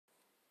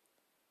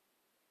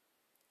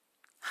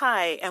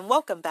Hi, and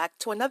welcome back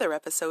to another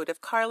episode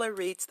of Carla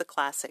Reads the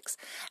Classics.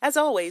 As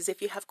always,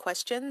 if you have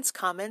questions,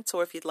 comments,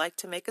 or if you'd like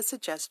to make a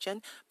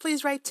suggestion,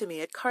 please write to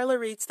me at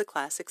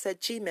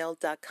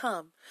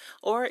carlareadstheclassics@gmail.com.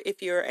 Or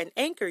if you're an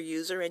Anchor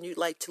user and you'd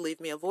like to leave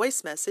me a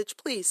voice message,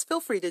 please feel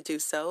free to do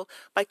so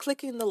by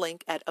clicking the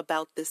link at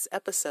About This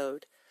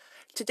Episode.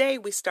 Today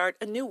we start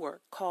a new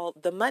work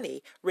called The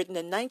Money, written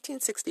in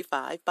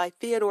 1965 by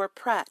Theodore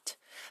Pratt.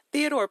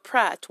 Theodore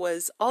Pratt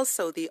was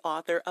also the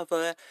author of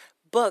a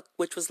book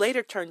which was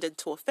later turned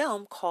into a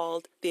film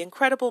called The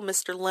Incredible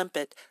Mr.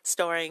 Limpet,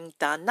 starring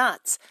Don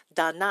Knotts.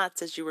 Don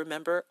Knotts, as you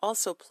remember,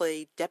 also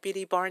played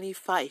Deputy Barney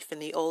Fife in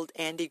the old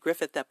Andy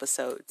Griffith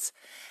episodes.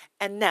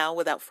 And now,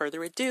 without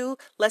further ado,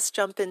 let's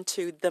jump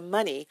into The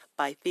Money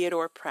by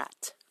Theodore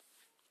Pratt.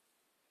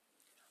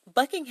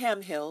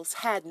 Buckingham Hills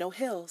had no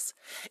hills.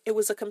 It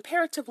was a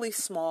comparatively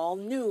small,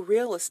 new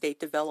real estate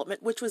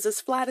development which was as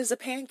flat as a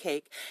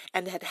pancake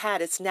and had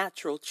had its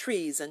natural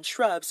trees and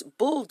shrubs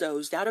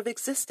bulldozed out of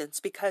existence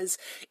because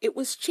it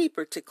was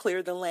cheaper to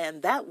clear the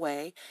land that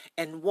way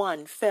in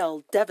one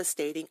fell,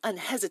 devastating,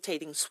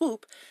 unhesitating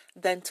swoop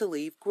than to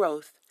leave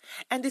growth.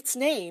 And its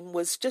name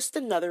was just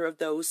another of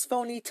those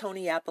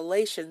phony-tony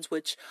appellations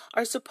which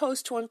are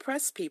supposed to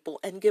impress people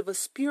and give a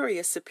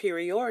spurious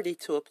superiority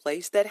to a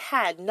place that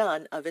had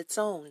none of its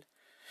own.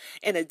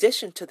 In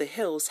addition to the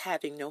hills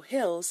having no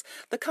hills,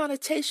 the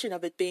connotation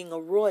of it being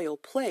a royal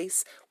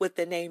place, with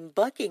the name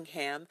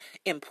Buckingham,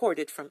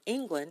 imported from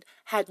England,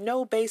 had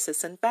no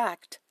basis in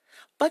fact.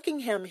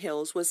 Buckingham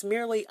Hills was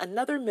merely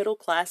another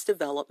middle-class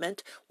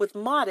development with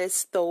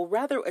modest, though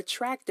rather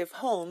attractive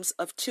homes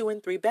of 2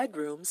 and 3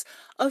 bedrooms,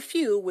 a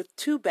few with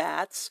 2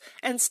 baths,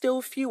 and still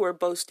fewer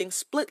boasting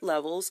split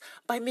levels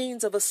by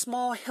means of a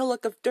small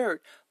hillock of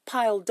dirt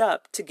piled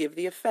up to give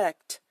the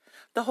effect.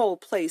 The whole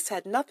place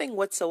had nothing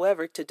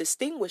whatsoever to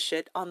distinguish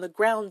it on the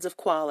grounds of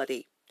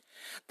quality.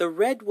 The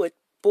redwood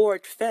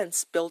board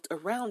fence built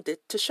around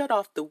it to shut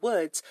off the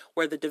woods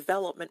where the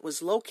development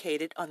was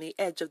located on the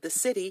edge of the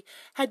city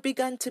had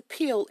begun to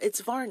peel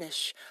its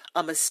varnish,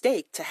 a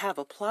mistake to have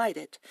applied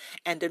it,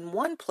 and in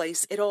one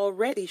place it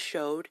already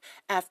showed,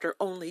 after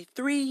only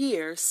 3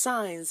 years,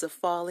 signs of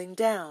falling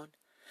down.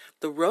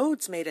 The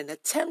roads made an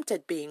attempt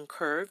at being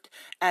curved,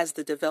 as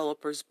the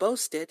developers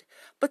boasted,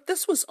 but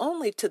this was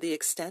only to the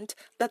extent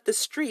that the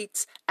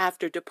streets,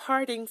 after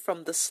departing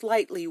from the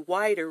slightly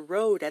wider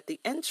road at the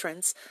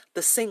entrance,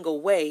 the single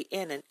way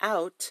in and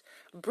out,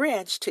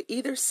 branched to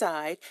either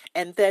side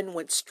and then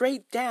went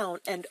straight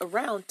down and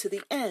around to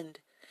the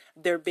end,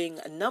 there being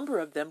a number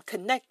of them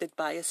connected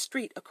by a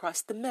street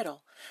across the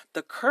middle.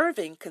 The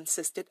curving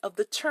consisted of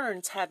the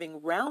turns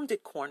having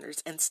rounded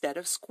corners instead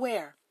of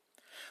square.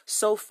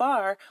 So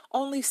far,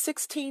 only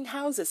 16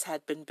 houses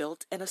had been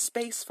built in a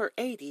space for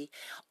 80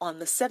 on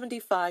the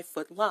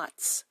 75-foot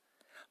lots.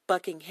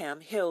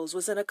 Buckingham Hills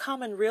was in a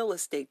common real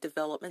estate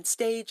development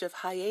stage of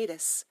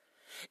hiatus.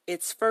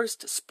 Its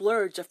first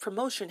splurge of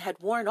promotion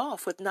had worn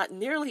off with not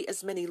nearly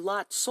as many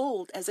lots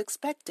sold as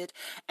expected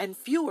and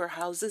fewer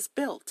houses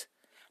built.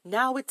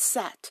 Now it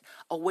sat,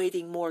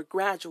 awaiting more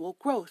gradual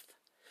growth.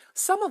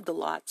 Some of the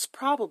lots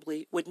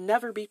probably would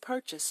never be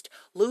purchased,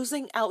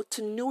 losing out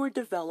to newer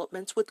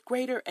developments with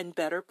greater and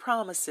better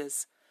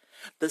promises.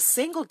 The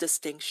single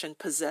distinction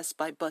possessed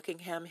by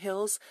Buckingham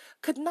Hills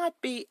could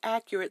not be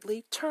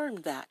accurately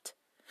termed that.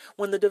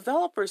 When the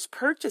developers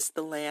purchased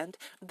the land,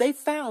 they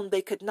found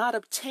they could not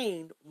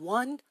obtain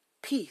one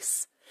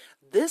piece.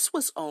 This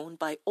was owned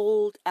by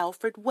old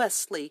Alfred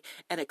Wesley,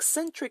 an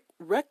eccentric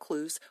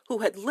recluse who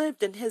had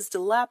lived in his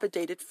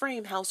dilapidated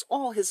frame house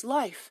all his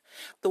life.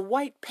 The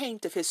white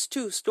paint of his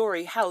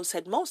 2-story house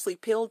had mostly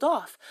peeled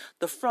off,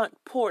 the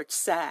front porch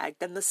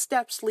sagged, and the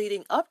steps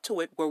leading up to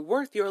it were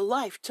worth your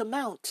life to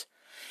mount.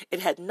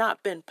 It had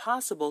not been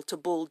possible to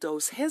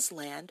bulldoze his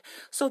land,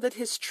 so that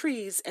his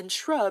trees and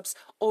shrubs,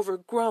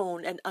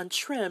 overgrown and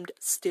untrimmed,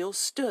 still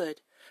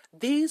stood.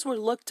 These were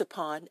looked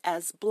upon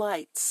as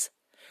blights.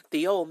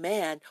 The old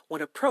man,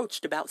 when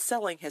approached about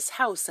selling his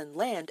house and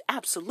land,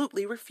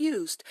 absolutely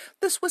refused.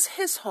 This was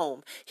his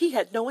home. He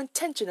had no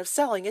intention of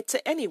selling it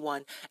to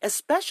anyone,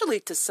 especially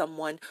to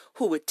someone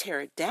who would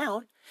tear it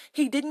down.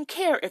 He didn't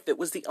care if it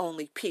was the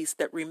only piece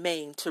that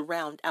remained to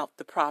round out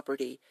the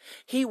property.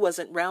 He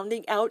wasn't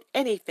rounding out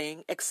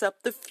anything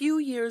except the few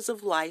years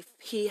of life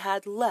he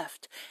had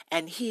left,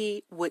 and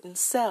he wouldn't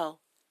sell.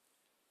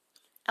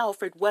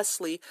 Alfred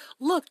Wesley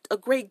looked a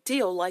great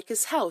deal like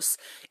his house.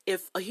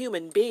 If a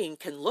human being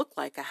can look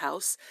like a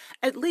house,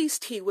 at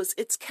least he was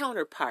its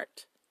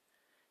counterpart.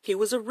 He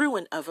was a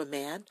ruin of a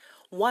man.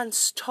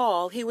 Once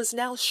tall, he was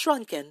now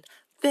shrunken,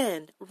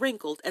 thin,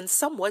 wrinkled, and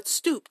somewhat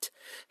stooped.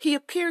 He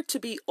appeared to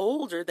be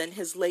older than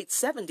his late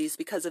 70s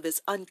because of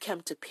his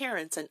unkempt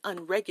appearance and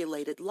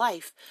unregulated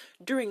life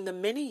during the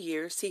many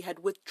years he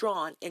had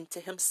withdrawn into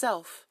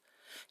himself.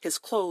 His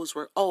clothes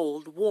were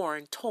old,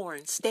 worn,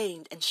 torn,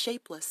 stained, and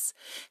shapeless.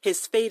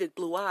 His faded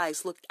blue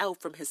eyes looked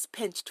out from his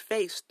pinched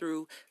face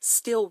through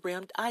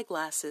steel-rimmed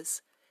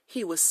eyeglasses.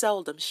 He was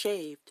seldom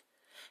shaved.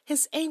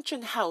 His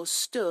ancient house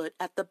stood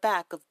at the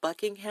back of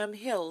Buckingham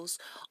Hills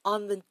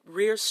on the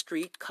rear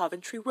street,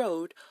 Coventry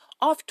Road,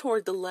 off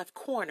toward the left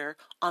corner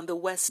on the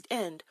West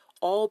End,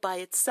 all by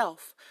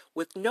itself,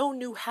 with no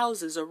new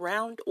houses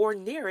around or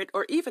near it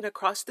or even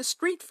across the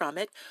street from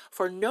it,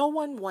 for no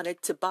one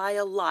wanted to buy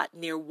a lot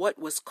near what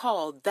was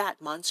called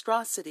that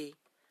monstrosity.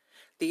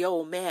 The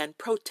old man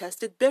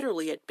protested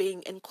bitterly at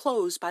being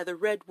enclosed by the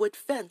redwood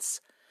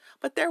fence,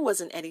 but there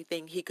wasn't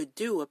anything he could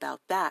do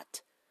about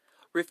that.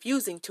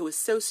 Refusing to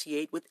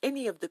associate with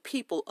any of the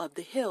people of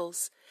the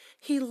hills,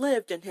 he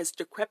lived in his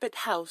decrepit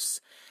house,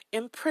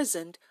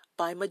 imprisoned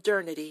by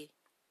modernity.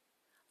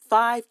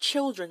 5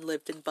 children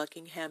lived in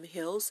Buckingham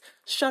Hills,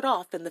 shut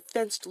off in the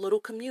fenced little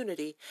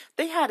community.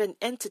 They had an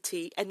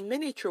entity and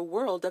miniature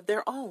world of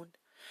their own.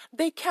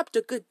 They kept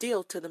a good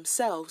deal to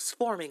themselves,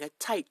 forming a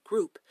tight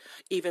group,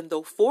 even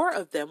though 4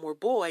 of them were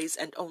boys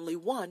and only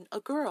 1 a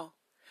girl.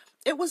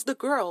 It was the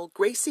girl,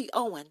 Gracie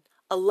Owen,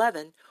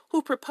 11,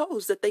 who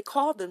proposed that they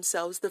call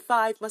themselves the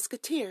 5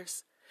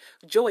 Musketeers.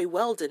 Joey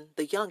Weldon,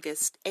 the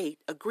youngest, 8,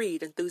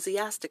 agreed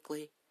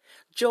enthusiastically.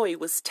 Joey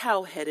was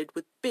tow-headed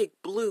with big,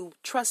 blue,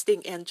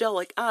 trusting,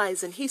 angelic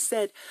eyes, and he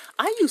said,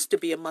 "I used to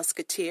be a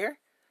musketeer,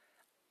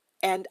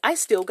 and I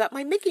still got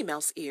my Mickey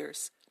Mouse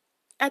ears."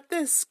 At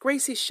this,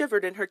 Gracie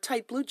shivered in her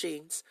tight blue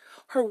jeans.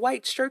 Her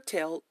white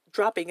shirt-tail,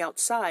 dropping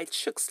outside,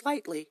 shook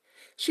slightly.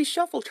 She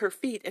shuffled her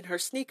feet in her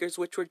sneakers,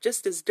 which were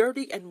just as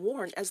dirty and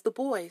worn as the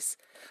boys'.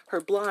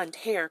 Her blonde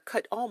hair,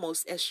 cut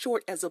almost as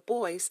short as a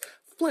boy's,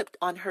 flipped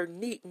on her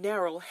neat,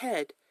 narrow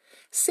head.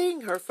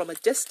 Seeing her from a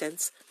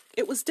distance,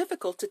 it was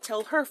difficult to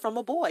tell her from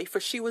a boy, for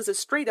she was as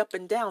straight up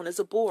and down as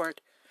a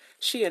board.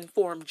 She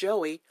informed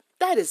Joey,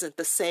 "That isn't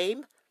the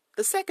same."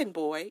 The second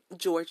boy,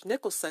 George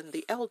Nicholson,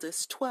 the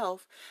eldest,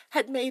 12,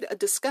 had made a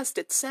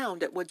disgusted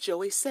sound at what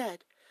Joey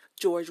said.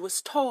 George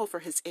was tall for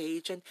his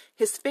age, and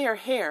his fair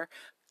hair,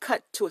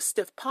 cut to a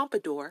stiff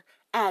pompadour,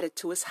 added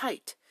to his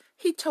height.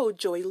 He told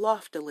Joey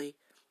loftily,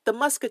 "The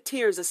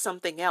Musketeers is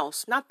something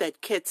else, not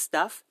that kid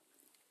stuff."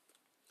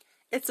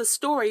 "It's a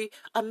story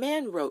a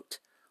man wrote,"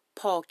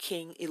 Paul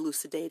King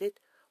elucidated.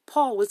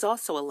 Paul was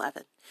also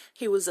 11.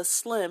 He was a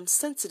slim,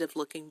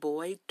 sensitive-looking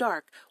boy,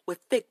 dark,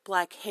 with thick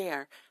black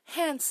hair,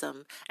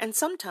 handsome, and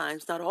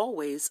sometimes, not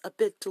always, a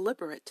bit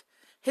deliberate.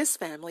 His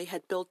family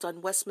had built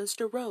on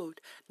Westminster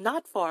Road,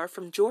 not far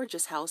from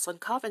George's house on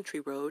Coventry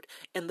Road,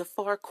 in the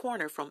far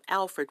corner from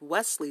Alfred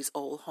Wesley's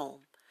old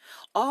home.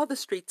 All the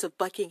streets of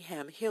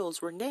Buckingham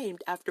Hills were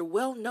named after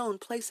well-known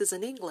places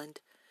in England.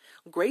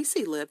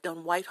 Gracie lived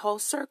on Whitehall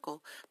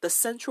Circle, the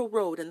central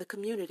road in the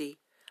community.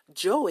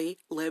 Joey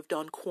lived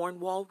on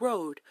Cornwall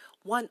Road,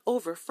 one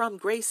over from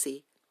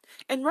Gracie.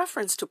 In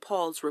reference to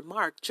Paul's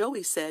remark,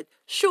 Joey said,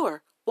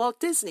 "Sure, Walt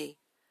Disney."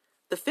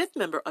 The 5th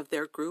member of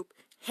their group,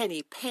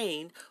 Henny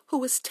Payne, who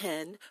was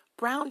 10,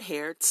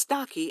 brown-haired,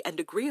 stocky, and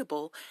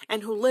agreeable,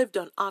 and who lived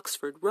on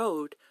Oxford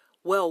Road,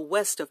 well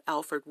west of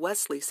Alfred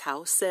Wesley's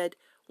house, said,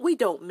 "We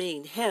don't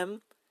mean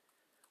him."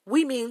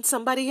 "We mean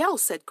somebody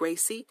else," said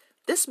Gracie.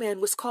 "This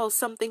man was called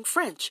something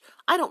French.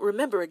 I don't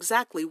remember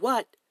exactly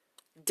what."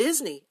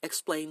 "Disney,"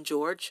 explained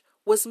George,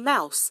 "was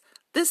mouse.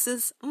 This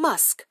is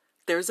musk.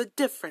 There's a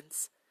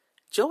difference."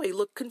 Joey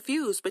looked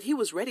confused, but he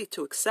was ready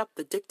to accept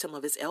the dictum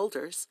of his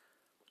elders.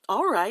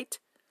 "All right.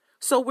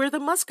 So we're the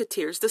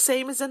Musketeers, the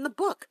same as in the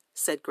book,"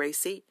 said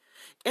Gracie.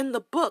 "In the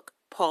book,"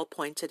 Paul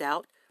pointed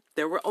out,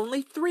 "there were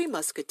only 3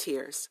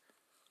 Musketeers."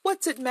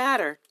 "What's it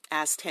matter?"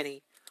 asked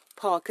Henny.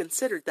 Paul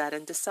considered that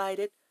and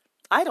decided,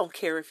 "I don't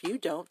care if you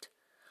don't."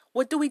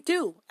 "What do we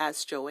do?"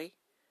 asked Joey.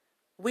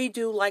 "We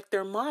do like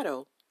their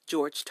motto,"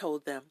 George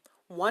told them.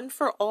 "One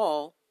for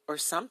all," or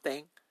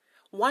something.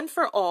 "One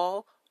for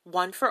all,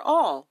 one for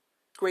all,"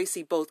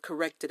 Gracie both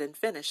corrected and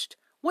finished.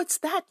 "What's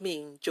that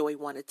mean?" Joey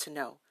wanted to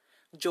know.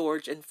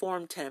 George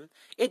informed him,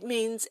 "It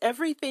means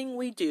everything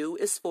we do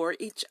is for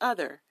each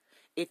other."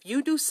 "If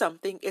you do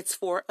something, it's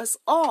for us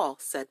all,"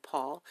 said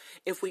Paul.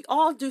 "If we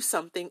all do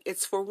something,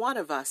 it's for one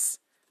of us."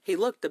 He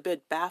looked a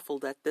bit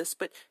baffled at this,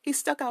 but he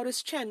stuck out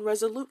his chin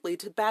resolutely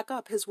to back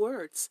up his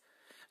words.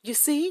 "You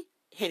see?"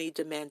 Henny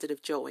demanded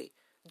of Joey.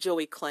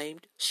 Joey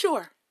claimed,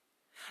 "Sure."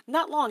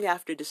 Not long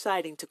after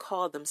deciding to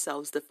call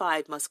themselves the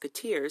 5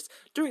 Musketeers,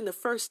 during the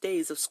first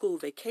days of school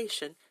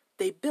vacation,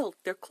 they built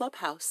their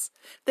clubhouse.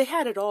 They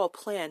had it all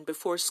planned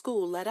before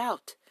school let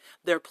out.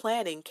 Their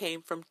planning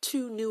came from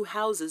 2 new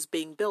houses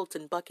being built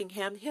in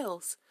Buckingham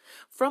Hills.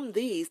 From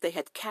these they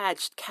had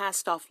cadged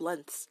cast-off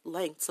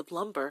lengths of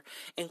lumber,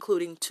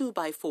 including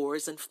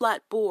 2x4s and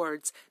flat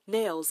boards,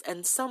 nails,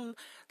 and some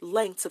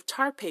lengths of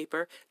tar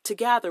paper, to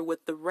gather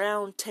with the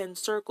round 10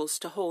 circles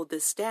to hold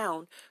this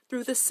down,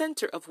 through the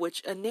center of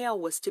which a nail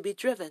was to be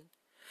driven.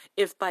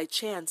 If by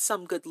chance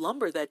some good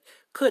lumber that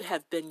could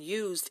have been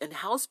used in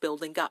house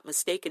building got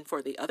mistaken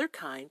for the other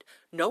kind,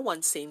 no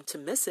one seemed to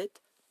miss it.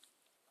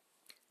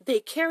 They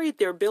carried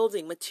their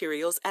building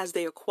materials as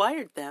they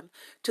acquired them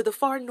to the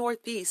far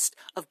northeast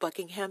of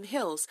Buckingham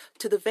Hills,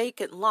 to the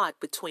vacant lot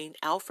between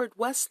Alfred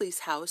Wesley's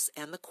house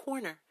and the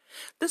corner.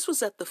 This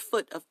was at the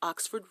foot of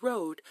Oxford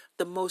Road,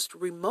 the most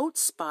remote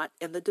spot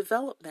in the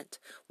development,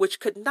 which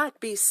could not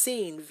be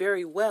seen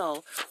very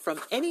well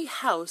from any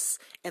house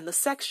in the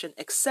section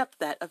except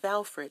that of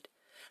Alfred.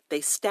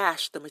 They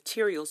stashed the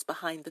materials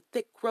behind the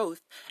thick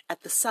growth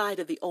at the side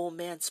of the old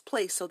man's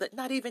place so that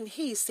not even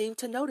he seemed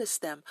to notice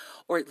them,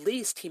 or at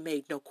least he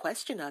made no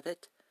question of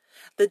it.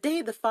 The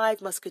day the 5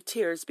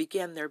 Musketeers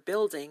began their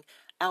building,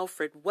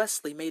 Alfred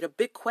Wesley made a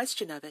big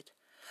question of it.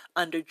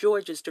 Under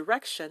George's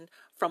direction,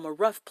 from a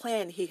rough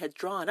plan he had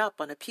drawn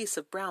up on a piece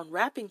of brown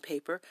wrapping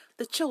paper,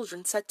 the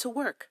children set to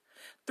work.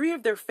 3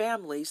 of their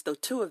families, though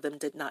 2 of them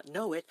did not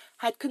know it,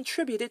 had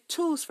contributed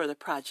tools for the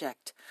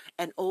project: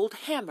 an old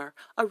hammer,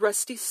 a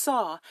rusty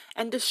saw,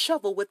 and a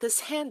shovel with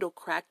its handle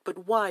cracked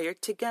but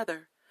wired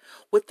together.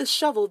 With the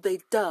shovel they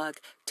dug,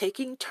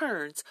 taking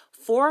turns,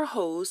 4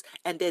 hoes,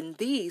 and in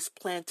these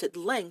planted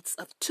lengths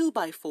of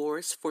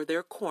 2x4s for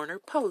their corner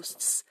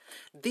posts.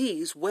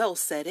 These well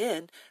set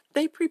in,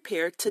 they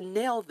prepared to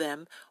nail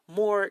them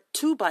more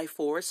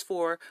 2x4s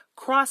for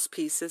cross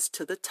pieces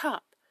to the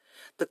top.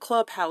 The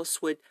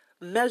clubhouse would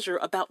measure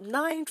about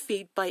 9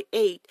 feet by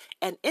 8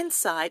 and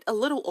inside a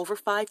little over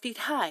 5 feet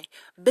high,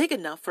 big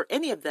enough for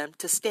any of them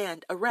to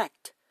stand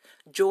erect.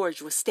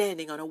 George was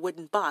standing on a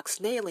wooden box,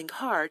 nailing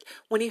hard,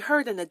 when he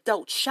heard an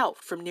adult shout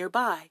from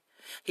nearby.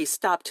 He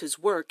stopped his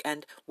work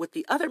and, with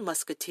the other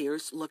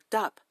musketeers, looked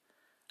up.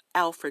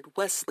 Alfred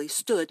Wesley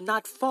stood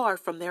not far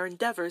from their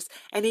endeavors,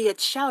 and he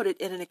had shouted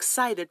in an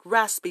excited,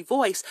 raspy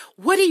voice,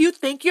 "What do you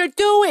think you're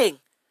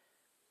doing?"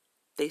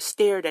 They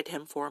stared at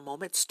him for a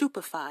moment,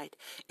 stupefied.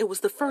 It was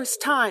the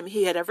first time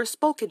he had ever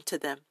spoken to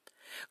them.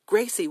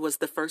 Gracie was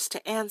the first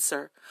to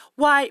answer.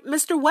 "Why,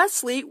 Mr.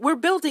 Wesley, we're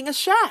building a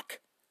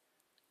shack."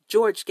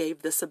 George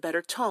gave this a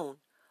better tone.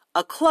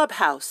 "A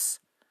clubhouse."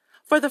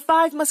 "For the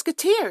 5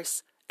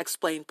 Musketeers,"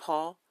 explained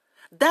Paul.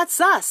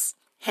 "That's us,"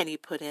 Henny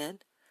put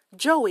in.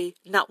 Joey,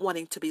 not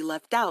wanting to be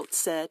left out,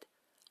 said,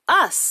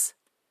 "Us."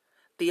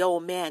 The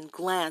old man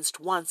glanced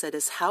once at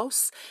his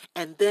house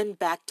and then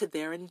back to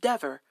their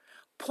endeavor.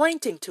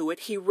 Pointing to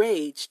it, he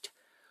raged,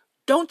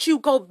 "Don't you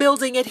go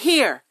building it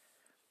here!"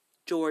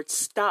 George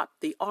stopped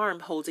the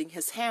arm holding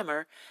his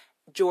hammer.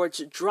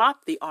 George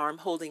dropped the arm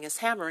holding his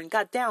hammer and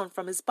got down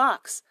from his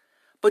box.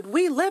 "But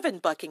we live in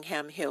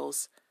Buckingham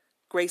Hills,"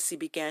 Gracie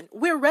began.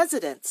 "We're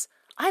residents.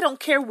 I don't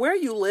care where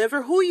you live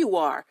or who you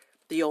are,"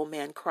 the old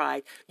man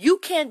cried. "You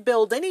can't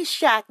build any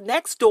shack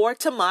next door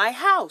to my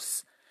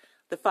house."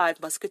 The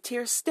 5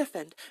 Musketeers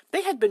stiffened.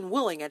 They had been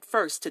willing at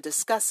first to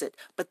discuss it,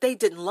 but they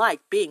didn't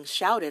like being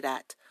shouted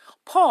at.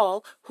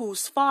 Paul,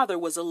 whose father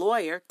was a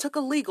lawyer, took a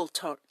legal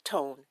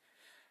tone.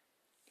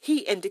 He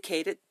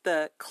indicated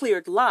the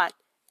cleared lot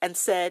and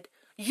said,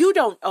 "You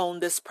don't own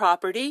this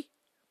property."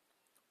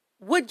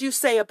 "What'd you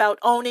say about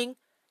owning?"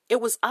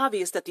 It was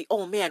obvious that the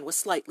old man was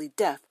slightly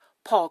deaf.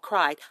 Paul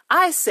cried,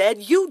 "I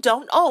said you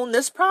don't own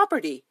this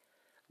property."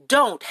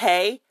 "Don't,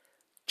 hey?"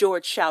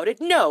 George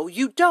shouted. "No,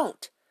 you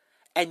don't."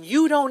 "And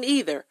you don't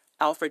either,"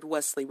 Alfred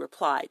Wesley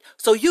replied.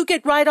 "So you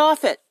get right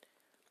off it."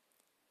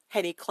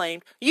 Henny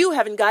claimed, "You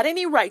haven't got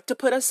any right to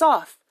put us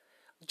off."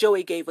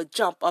 Joey gave a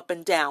jump up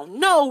and down.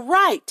 "No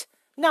right!"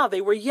 Now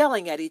they were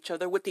yelling at each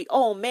other, with the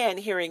old man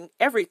hearing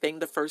everything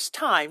the first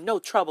time, no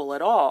trouble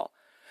at all.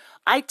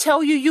 "I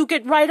tell you, you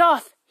get right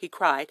off," he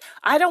cried.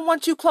 "I don't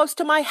want you close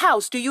to my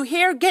house. Do you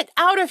hear? Get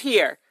out of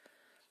here."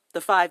 The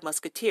 5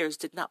 Musketeers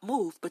did not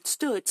move, but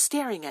stood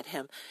staring at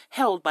him,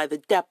 held by the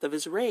depth of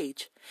his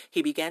rage.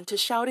 He began to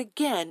shout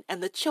again,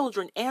 and the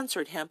children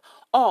answered him,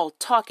 all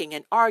talking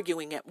and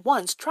arguing at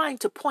once, trying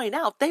to point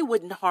out they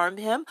wouldn't harm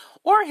him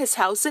or his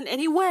house in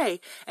any way,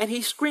 and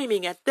he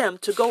screaming at them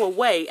to go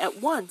away at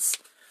once.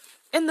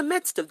 In the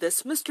midst of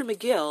this, Mr.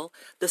 McGill,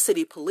 the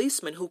city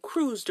policeman who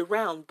cruised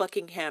around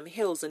Buckingham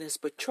Hills in his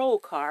patrol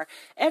car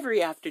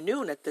every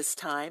afternoon at this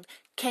time,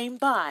 came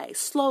by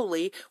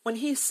slowly when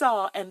he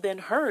saw and then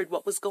heard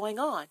what was going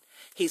on.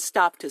 He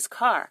stopped his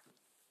car.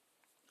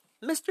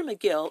 Mr.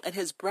 McGill, in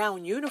his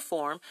brown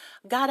uniform,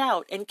 got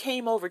out and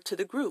came over to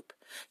the group.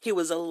 He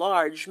was a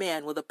large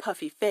man with a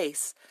puffy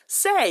face.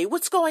 "Say,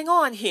 what's going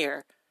on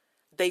here?"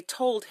 They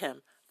told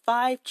him.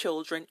 5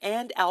 children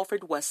and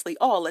Alfred Wesley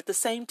all at the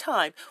same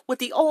time, with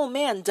the old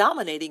man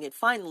dominating it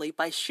finally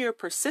by sheer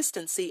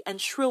persistency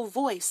and shrill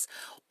voice,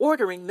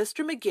 ordering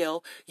Mr.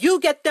 McGill, "You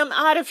get them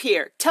out of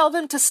here. Tell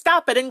them to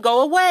stop it and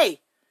go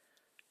away."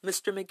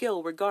 Mr.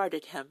 McGill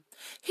regarded him.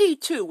 He,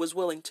 too, was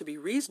willing to be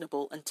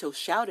reasonable until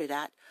shouted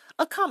at,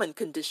 a common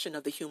condition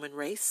of the human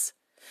race.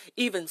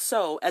 Even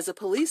so, as a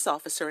police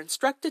officer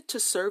instructed to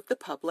serve the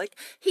public,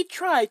 he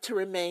tried to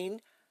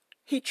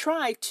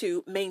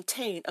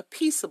maintain a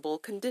peaceable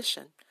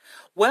condition.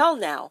 "Well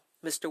now,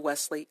 Mr.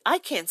 Wesley, I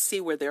can't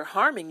see where they're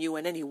harming you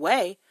in any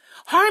way."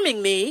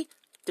 "Harming me?"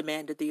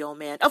 demanded the old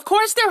man. "Of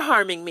course they're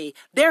harming me.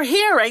 They're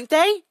here, ain't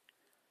they?"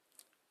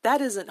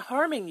 "That isn't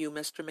harming you,"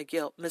 Mr.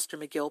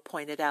 McGill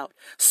pointed out.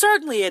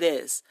 "Certainly it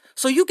is.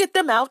 So you get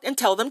them out and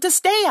tell them to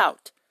stay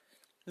out."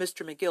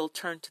 Mr. McGill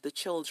turned to the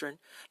children.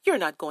 "You're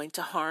not going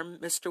to harm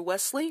Mr.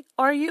 Wesley,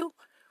 are you?"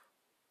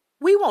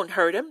 We won't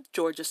hurt him,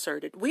 George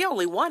asserted. We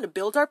only want to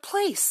build our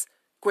place,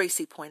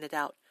 Gracie pointed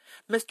out.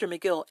 Mr.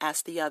 McGill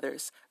asked the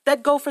others,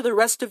 That go for the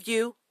rest of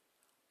you?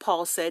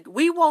 Paul said,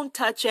 We won't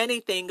touch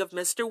anything of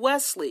Mr.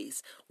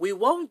 Wesley's. We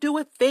won't do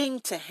a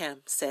thing to him,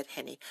 said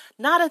Henny.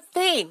 Not a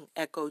thing,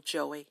 echoed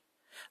Joey.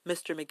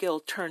 Mr.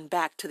 McGill turned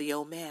back to the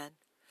old man.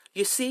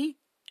 You see,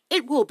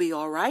 it will be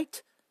all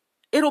right.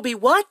 It'll be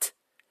what?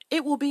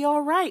 It will be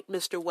all right,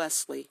 Mr.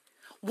 Wesley.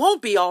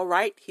 Won't be all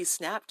right, he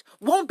snapped.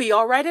 Won't be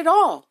all right at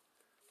all.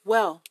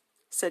 Well,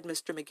 said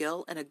Mr.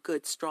 McGill in a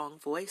good, strong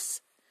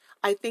voice,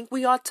 I think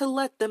we ought to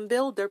let them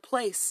build their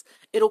place.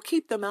 It'll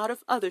keep them out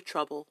of other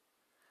trouble.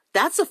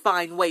 That's a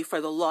fine way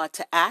for the law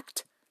to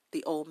act,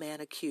 the old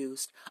man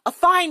accused. A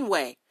fine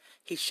way.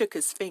 He shook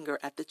his finger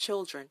at the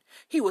children.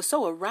 He was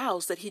so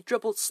aroused that he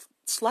dribbled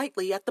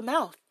slightly at the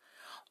mouth.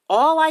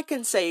 All I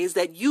can say is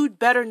that you'd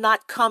better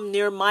not come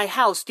near my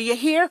house. Do you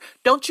hear?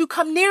 Don't you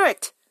come near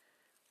it.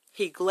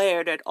 He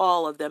glared at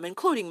all of them,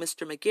 including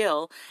Mr.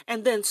 McGill,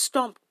 and then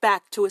stomped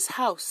back to his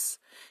house.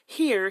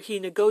 Here he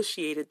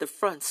negotiated the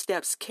front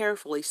steps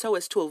carefully so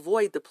as to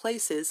avoid the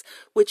places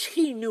which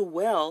he knew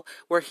well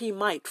where he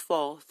might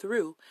fall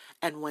through,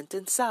 and went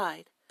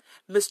inside.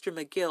 Mr.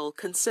 McGill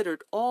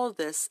considered all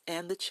this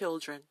and the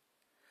children.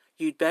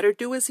 You'd better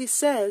do as he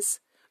says.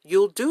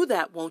 You'll do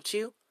that, won't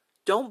you?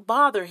 Don't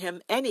bother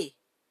him any.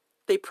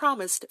 They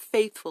promised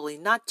faithfully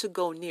not to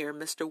go near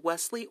Mr.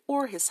 Wesley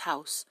or his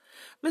house.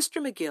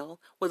 Mr. McGill,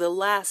 with a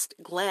last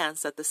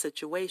glance at the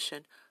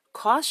situation,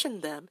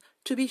 cautioned them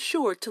to be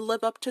sure to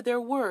live up to their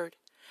word,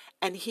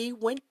 and he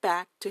went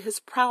back to his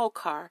prowl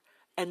car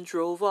and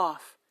drove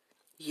off.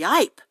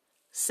 Yipe,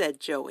 said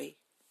Joey.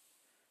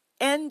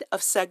 End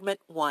of segment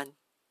 1.